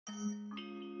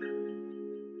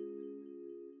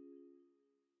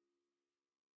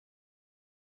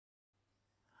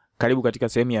Karibu katika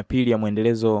sehemu ya pili ya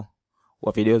mwendelezo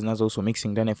wa video zinazohusu mixing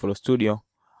ndani ya FL Studio,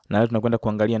 na leo tunakwenda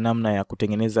kuangalia namna ya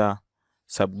kutengeneza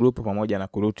subgroup pamoja na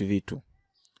kuroute vitu.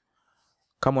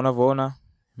 Kama unavyoona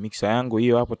mixer yangu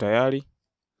hiyo hapo tayari,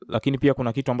 lakini pia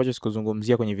kuna kitu ambacho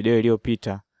sikuzungumzia kwenye video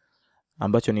iliyopita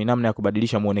ambacho ni namna ya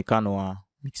kubadilisha muonekano wa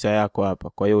mixer yako hapa.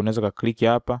 Kwa hiyo unaweza click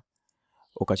hapa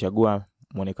ukachagua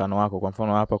muonekano wako. Kwa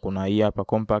mfano hapa kuna hii hapa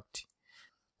compact,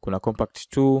 kuna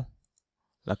compact 2,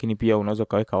 lakini pia unaweza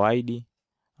kaweka wide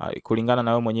kulingana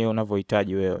na wewe mwenyewe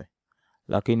unavyohitaji wewe.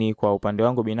 Lakini kwa upande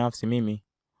wangu binafsi mimi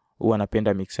huwa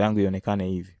napenda mixer yangu ionekane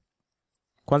hivi.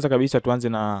 Kwanza kabisa tuanze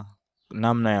na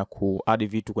namna ya kuadd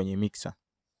vitu kwenye mixer.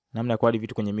 Namna ya kuadd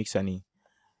vitu kwenye mixer ni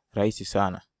rahisi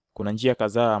sana. Kuna njia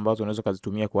kadhaa ambazo unaweza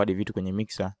kuzitumia kuadd vitu kwenye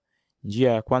mixer.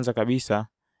 Njia ya kwanza kabisa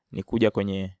ni kuja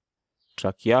kwenye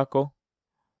track yako.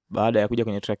 Baada ya kuja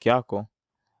kwenye track yako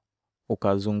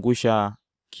ukazungusha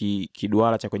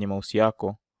kiduara cha kwenye mouse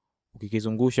yako.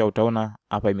 Ukikizungusha utaona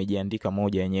hapa imejiandika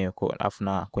moja yenyewe, alafu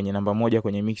na kwenye namba moja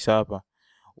kwenye mixer hapa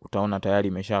utaona tayari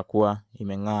imeshakuwa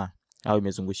imeng'aa au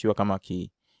imezungushiwa kama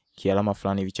kialama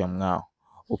fulani hivi cha mng'ao.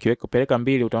 Ukiweka peleka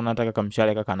 2 utaona nataka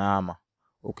kamshale kaka naama.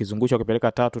 Ukizungusha ukipeleka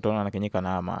 3 utaona na kenyeka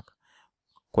naama.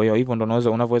 Kwa hiyo hivyo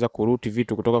ndio unaweza kuroute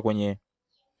vitu kutoka kwenye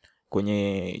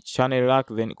channel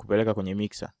rack then kupeleka kwenye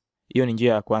mixer. Hiyo ni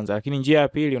njia ya kwanza. Lakini njia ya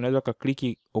pili unaweza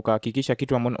ukaklik ukahakikisha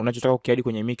kitu unachotaka kukiadi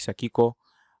kwenye mixer kiko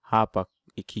hapa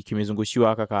kimezungushiwa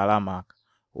haka kaalama haka.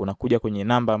 Unakuja kwenye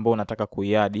namba ambayo unataka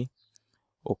kuiadi.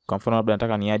 Kwa mfano labda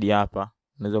nataka niadi hapa.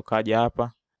 Unaweza kaja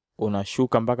hapa,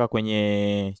 unashuka mpaka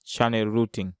kwenye channel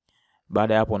routing.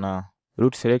 Baada ya hapo na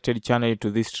route selected channel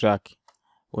to this track.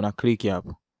 Una click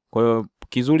hapo. Kwa hiyo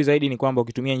kizuri zaidi ni kwamba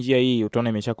ukitumia njia hii utaona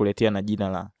imeshakuletea na jina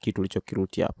la kitu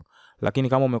ulichokiruti hapo. Lakini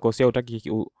kama umekosea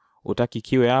utaki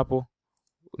kiwe hapo,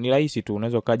 ni rahisi tu,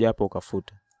 unaweza kaja hapo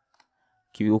ukafuta.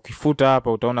 Ukifuta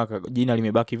hapa utaona jina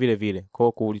limebaki vile vile. Kwa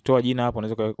hiyo kulitoa jina hapo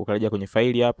unaweza ukarejea kwenye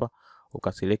faili hapa,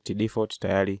 ukaselect default,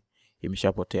 tayari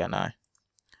imeshapotea naye.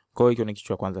 Kwa hiyo hiyo ni kitu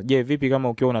cha kwanza. Je, vipi kama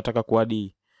ukiwa unataka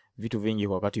kuadi vitu vingi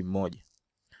kwa wakati mmoja?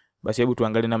 Basi hebu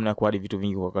tuangalie namna ya kuadi vitu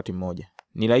vingi kwa wakati mmoja.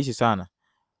 Ni rahisi sana.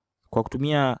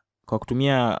 Kwa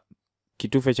kutumia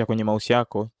kitufe cha kwenye mouse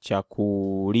yako cha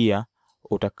kulia,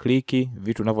 utakliki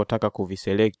vitu unavyotaka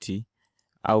kuviselect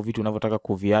au vitu unavyotaka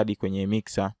kuviadi kwenye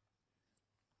mixer.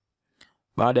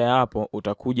 Baada ya hapo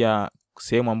utakuja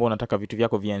sehemu ambayo unataka vitu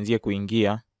vyako vianzie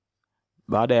kuingia.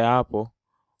 Baada ya hapo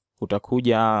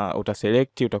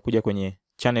utaselect, utakuja kwenye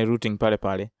channel routing pale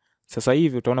pale. Sasa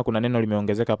hivi utaona kuna neno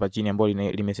limeongezeka hapa chini ambalo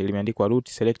limeandikwa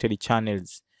route selected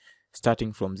channels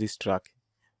starting from this track.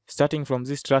 Starting from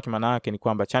this track maana yake ni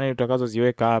kwamba channel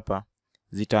utakazoziweka hapa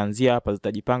zitaanzia hapa,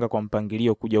 zitajipanga kwa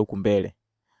mpangilio kuja huku mbele.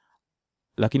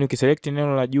 Lakini ukiselect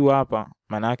neno la juu hapa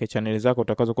maana yake channel zako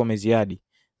utakazokuwa umeziadi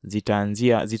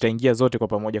zitaingia zote kwa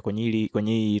pamoja kwenye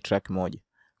hii track moja.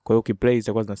 Kwa hiyo ukiplay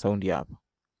zitakuwa zina sound hapa.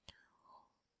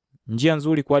 Njia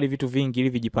nzuri kwa vitu vingi ili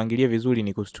vijipangilie vizuri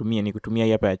ni kutumia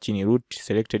hii hapa ya chini, route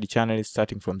selected channels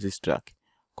starting from this track.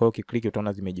 Kwa hiyo ukiklik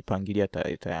utaona zimejipangilia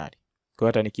tayari. Kwa hiyo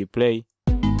hata nikiplay,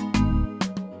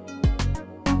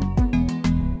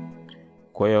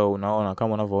 kwa hiyo unaona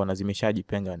kama unavyoona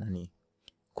zimeshajipenga nani.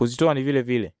 Kuzitoa ni vile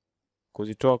vile.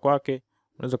 Kuzitoa kwake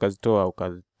unaweza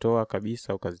ukazitoa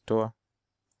kabisa ukazitoa.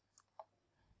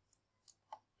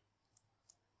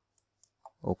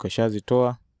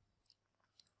 Ukishazitoa,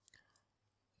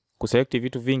 kuselect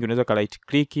vitu vingi unaweza ka right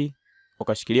click,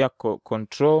 ukashikilia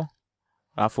control,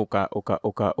 alafu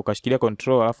ukashikilia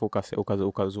control, alafu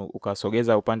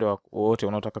ukasogeza upande wote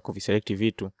unaotaka kuviselect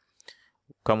vitu.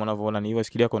 Kama unavyoona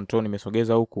nilivyoshikilia control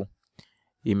nimesogeza huku,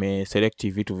 imeselect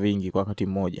vitu vingi kwa wakati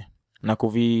mmoja. Na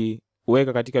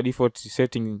kuviweka katika default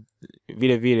setting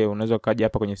vile vile unaweza kaja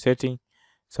hapa kwenye setting.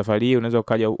 Safari hii unaweza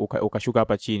ukaja ukashuka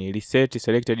hapa chini, reset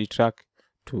selected track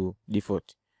to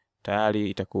default. Tayari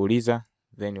itakuuliza,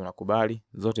 then unakubali,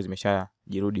 zote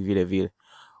zimeshajirudi vile vile.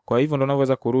 Kwa hivyo ndio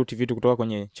unaweza kuroute vitu kutoka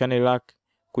kwenye channel rack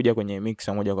kuja kwenye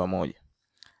mixer moja kwa moja.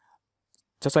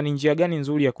 Sasa ni njia gani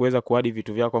nzuri ya kuweza kuadi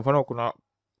vitu vyako? Kwa mfano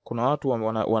kuna watu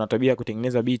wana tabia ya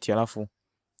kutengeneza beat, alafu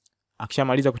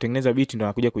akishamaliza kutengeneza beat ndio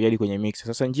anakuja kuiadi kwenye mixer.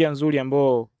 Sasa njia nzuri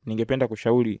ambayo ningependa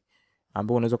kushauri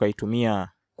ambayo unaweza kaitumia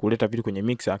kuleta vitu kwenye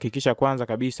mixer, hakikisha kwanza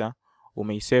kabisa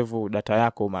umeisave data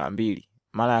yako mara 2.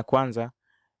 Mara ya kwanza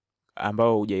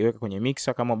ambao hujaiweka kwenye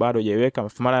mixer, kama bado hujaiweka,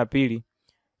 mara ya pili,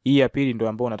 hii ya pili ndio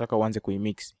ambayo unataka uanze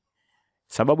kuimix.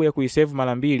 Sababu ya kuisave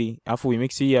mara 2 afu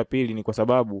uimix hii ya pili ni kwa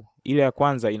sababu ile ya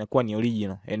kwanza inakuwa ni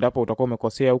original. Endapo utakuwa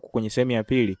umekosea huku kwenye sehemu ya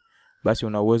pili, basi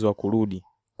una uwezo wa kurudi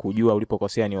kujua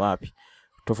ulipokosea ni wapi.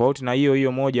 Tofauti na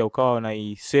hiyo moja ukawa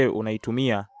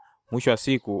unaitumia, mwisho wa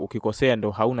siku ukikosea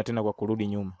ndo hauna tena kwa kurudi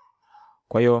nyuma.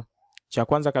 Kwa hiyo cha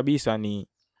kwanza kabisa ni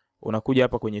unakuja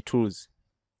hapa kwenye tools.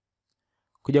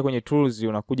 Kuja kwenye tools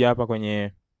unakuja hapa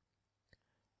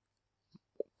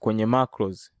kwenye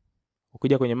macros.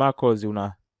 Ukija kwenye macros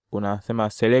unasema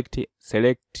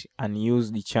select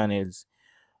unused channels.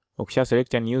 Ukisha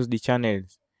select unused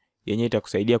channels, yenyewe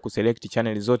itakusaidia kuselect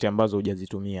channel zote ambazo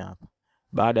hujazitumia hapa.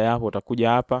 Baada ya hapo utakuja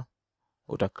hapa,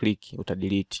 utaclick,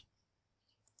 utadelete.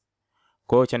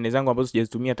 Kwa hiyo channel zangu ambazo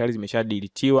sijazitumia tayari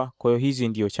zimeshadeletiwa. Kwa hiyo hizi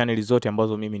ndio channel zote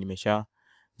ambazo mimi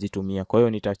nimeshazitumia. Kwa hiyo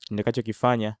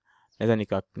nitakachokifanya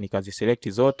naweza nikaziselect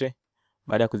zote.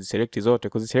 Baada ya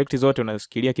kuziselect zote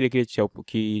unasikilia kile cha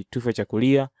kitufe cha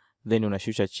kulia, then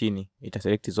unashusha chini,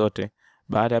 itaselect zote.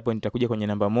 Baada hapo nitakuja kwenye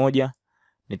namba 1,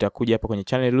 nitakuja hapa kwenye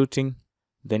channel routing,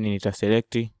 then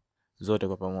nitaselect zote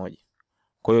kwa pamoja.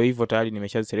 Kwa hiyo hivyo tayari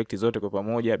nimeshaziselect zote kwa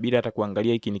pamoja bila hata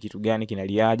kuangalia hiki ni kitu gani,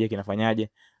 kinaliaje, kinafanyaje.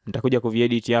 Nitakuja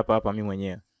kuviedit hapa mimi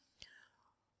mwenyewe.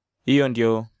 Hiyo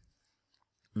ndio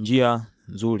njia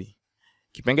nzuri.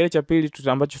 Kipengele cha pili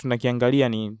ambacho tunakiangalia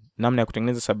ni namna ya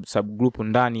kutengeneza subgroup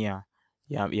ndani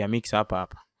ya mix hapa.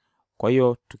 Kwa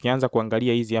hiyo tukianza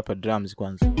kuangalia hizi hapa drums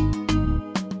kwanza.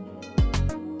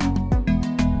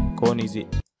 Kwa hiyo hizi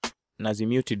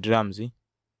nazimute drums.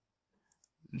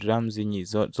 Drums ni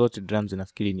zote drums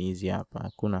nafikiri ni hizi hapa.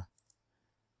 Hakuna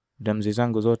drums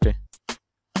zangu zote.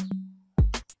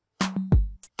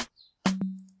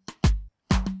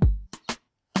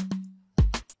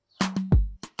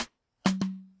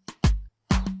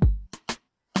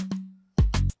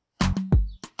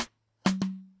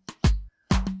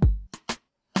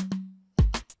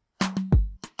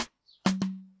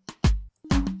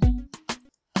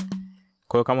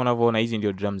 Kwa hiyo kama unavyoona hizi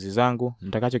ndio drums zangu.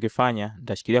 Nitakachokifanya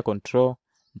nitashikilia control,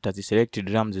 nitaziselect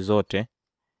drums zote.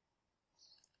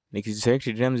 Nikiziselect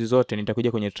drums zote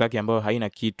nitakuja kwenye track ambayo haina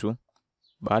kitu.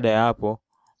 Baada ya hapo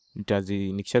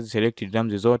nikishaziselect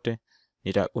drums zote,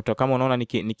 kama unaona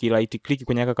niki right click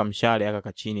kwenye aka kamshale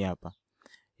aka chini hapa,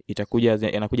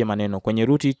 yanakuja maneno kwenye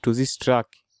route to this track.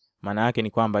 Maana yake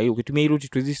ni kwamba ukitumia hii route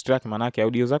to this track, maana yake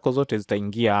audio zako zote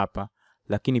zitaingia hapa,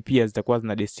 lakini pia zitakuwa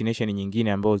zina destination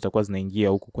nyingine ambazo zitakuwa zinaingia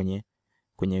huku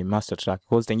kwenye master track. Kwa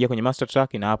hiyo zitaingia kwenye master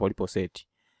track na hapo ulipo set.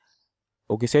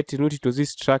 Ukiset route to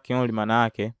this track only, maana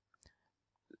yake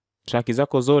track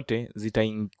zako zote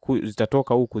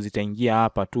zitatoka huku, zitaingia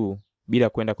hapa tu bila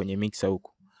kwenda kwenye mixer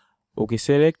huku.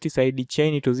 Ukiselect side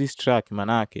chain to this track,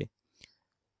 maana yake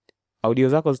audio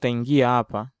zako zitaingia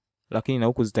hapa, lakini na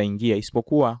huku zitaingia,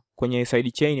 isipokuwa kwenye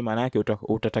side chain maana yake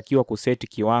utatakiwa kuseti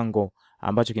kiwango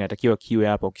ambacho kinatakiwa kiwe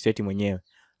hapa ukiseti mwenyewe.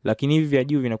 Lakini hivi vya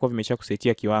juu vinakuwa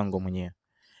vimeshakusetia kiwango mwenyewe.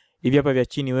 Hivi hapa vya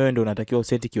chini wewe ndio unatakiwa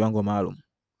useti kiwango maalum.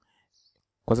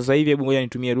 Kwa sasa hivi hebu ngoja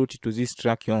nitumie route to this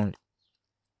track only,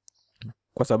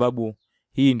 kwa sababu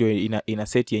hii ndio ina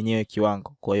set yenyewe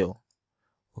kiwango. Kwa hiyo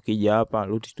ukija hapa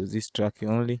route to this track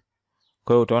only,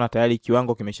 kwa hiyo utaona tayari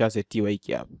kiwango kimeshasetiwa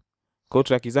hiki hapa. Kwa hiyo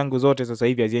track zangu zote sasa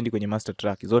hivi haziendi kwenye master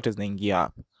track, zote zinaingia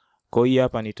hapa. Kwa hiyo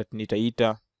hapa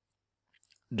nitaita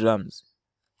drums.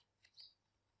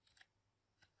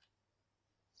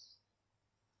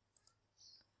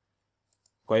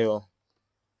 Kwa hiyo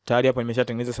tayari hapa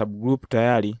nimeshatengeneza subgroup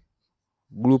tayari,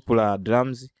 group la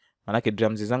drums. Maana yake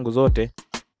drums zangu zote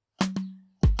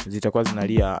zitakuwa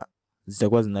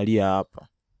zinalia hapa.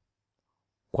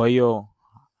 Kwa hiyo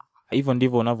hivyo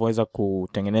ndivyo unavyoweza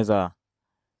kutengeneza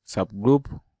subgroup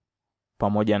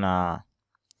pamoja na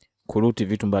kuruti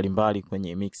vitu mbalimbali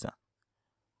kwenye mixer.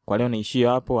 Kwa leo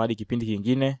naishia hapo hadi kipindi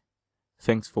kingine.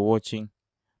 Thanks for watching.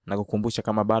 Na kukumbusha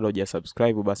kama bado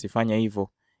hujasubscribe basi fanya hivyo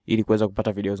ili kuweza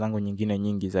kupata video zangu nyingine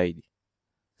nyingi zaidi.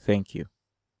 Thank you.